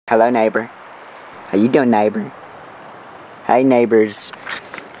Hello, neighbor. How you doing, neighbor? Hi, neighbors.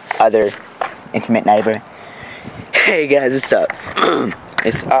 Other intimate neighbor. Hey guys, what's up?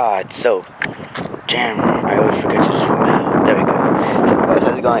 It's so damn. I always forget to zoom out. There we go. So guys,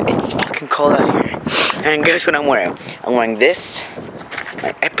 how's it going? It's fucking cold out here. And guess what I'm wearing? I'm wearing this,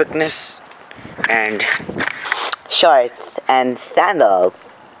 my epicness, and shorts and sandals,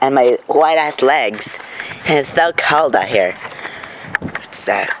 and my white ass legs. And it's so cold out here.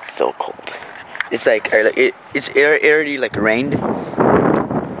 It's so cold. It's like it already like rained,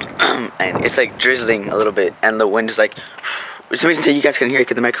 and it's like drizzling a little bit, and the wind is like. For some reason that you guys can hear it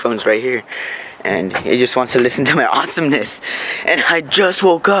because the microphone's right here, and it just wants to listen to my awesomeness. And I just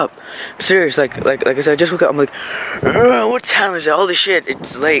woke up. I'm serious, like I said, I just woke up. I'm like, what time is it? Holy shit,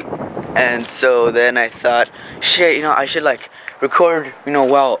 it's late. And so then I thought, shit, I should like record,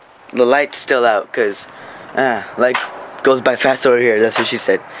 while the light's still out, cause light goes by fast over here. That's what she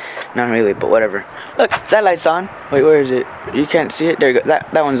said. Not really, but whatever. Look, that light's on. Wait, where is it? You can't see it. There you go.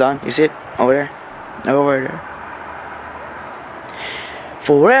 That one's on. You see it over there? Over there.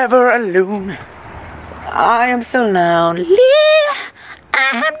 Forever alone, I am so lonely, I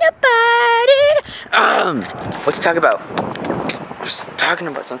am nobody. What to talk about? I was talking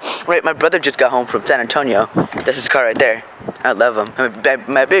about something. Right, my brother just got home from San Antonio. That's his car right there. I love him.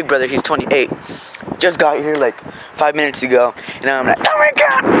 My big brother, he's 28. Just got here like 5 minutes ago. I'm like, oh my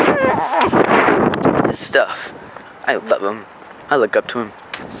god! This stuff. I love him. I look up to him.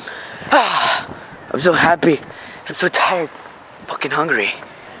 I'm so happy. I'm so tired. Fucking hungry.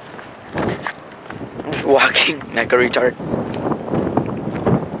 I'm just walking like a retard.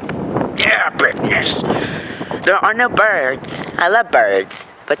 Yeah, Britness. There are no birds. I love birds,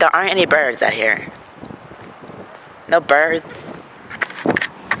 but there aren't any birds out here. No birds.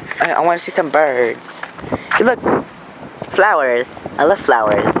 I want to see some birds. Hey, look, flowers. I love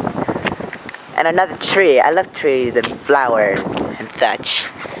flowers. And another tree. I love trees and flowers and such.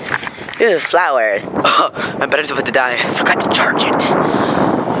 Ew, flowers. Oh, my battery's about to die. I forgot to charge it.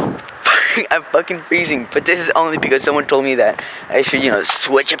 I'm fucking freezing. But this is only because someone told me that I should,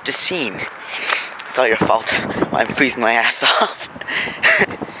 switch up the scene. It's all your fault. I'm freezing my ass off.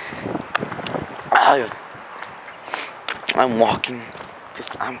 I'm walking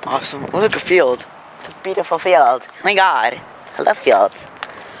because I'm awesome. Oh, look, a field. It's a beautiful field. Oh my god. I love fields.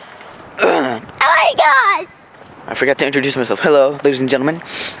 Oh my god. I forgot to introduce myself. Hello, ladies and gentlemen.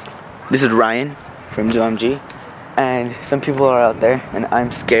 This is Ryan from ZOMG, and some people are out there, and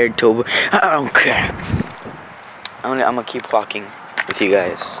I'm scared to. I don't care. I'm gonna keep walking with you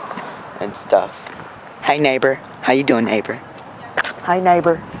guys and stuff. Hi, neighbor. How you doing, neighbor? Hi,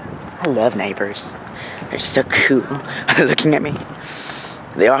 neighbor. I love neighbors. They're so cool. Are they looking at me?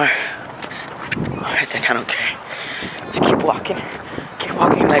 They are. I think I don't care. Just keep walking. Keep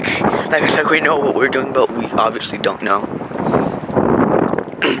walking like we know what we're doing, but we obviously don't know.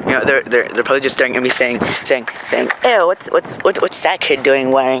 They're probably just staring at me saying, ew, what's that kid doing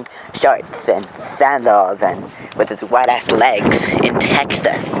wearing shorts and sandals and with his white ass legs in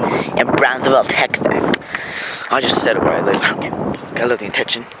Texas, in Brownsville, Texas. I just said it where I live. I don't give a fuck. I love the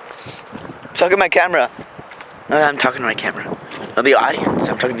attention. I'm talking to my camera. No, I'm talking to my camera. No, the audience.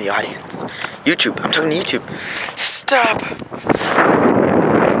 I'm talking to the audience. YouTube. I'm talking to YouTube. Stop.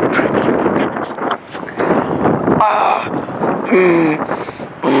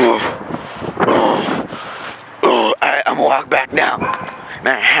 Alright, I'm gonna walk back now.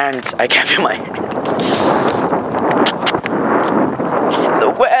 My hands, I can't feel my hands. The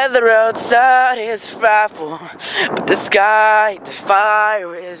weather outside is frightful, but the sky, the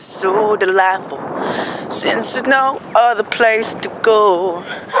fire is so delightful. Since there's no other place to go,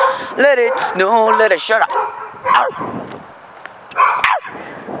 let it snow, let it shut up.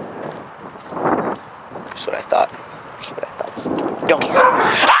 That's what I thought. That's what I thought. Donkey. That's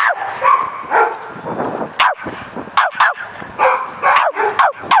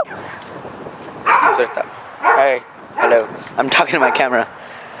what I thought. Hey, hello. I'm talking to my camera.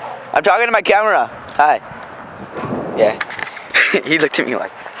 I'm talking to my camera. Hi. Yeah. He looked at me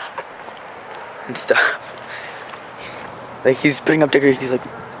like and stuff. Like he's putting up decorations. He's like,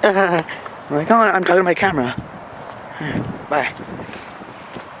 I'm like, oh, I'm talking to my camera. Bye.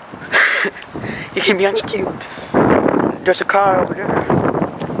 You can be on YouTube. There's a car over there.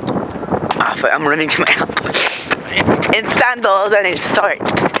 I'm running to my house in sandals and in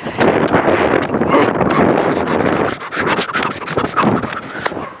shorts.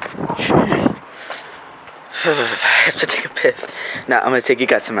 I have to take a piss. Now I'm gonna take you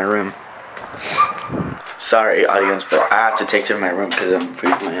guys to my room. Sorry, audience, but I have to take you to my room because I'm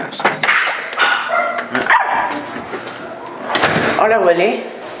freezing my ass. Hola, Willie.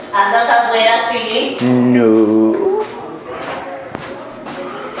 ¿Andas afuera, sí? No.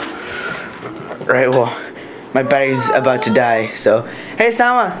 Right, well, my battery's about to die, so. Hey,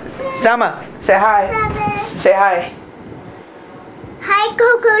 Sama! Sama, say hi. Say hi. Hi,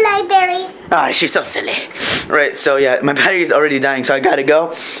 Coco Library. Ah, she's so silly. Right, so yeah, my battery's already dying, so I gotta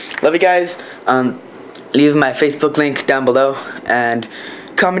go. Love you guys. Leave my Facebook link down below, and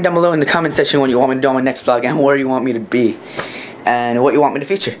comment down below in the comment section what you want me to do on my next vlog and where you want me to be and what you want me to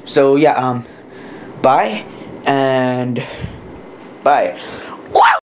feature. So yeah, bye and bye. Wow!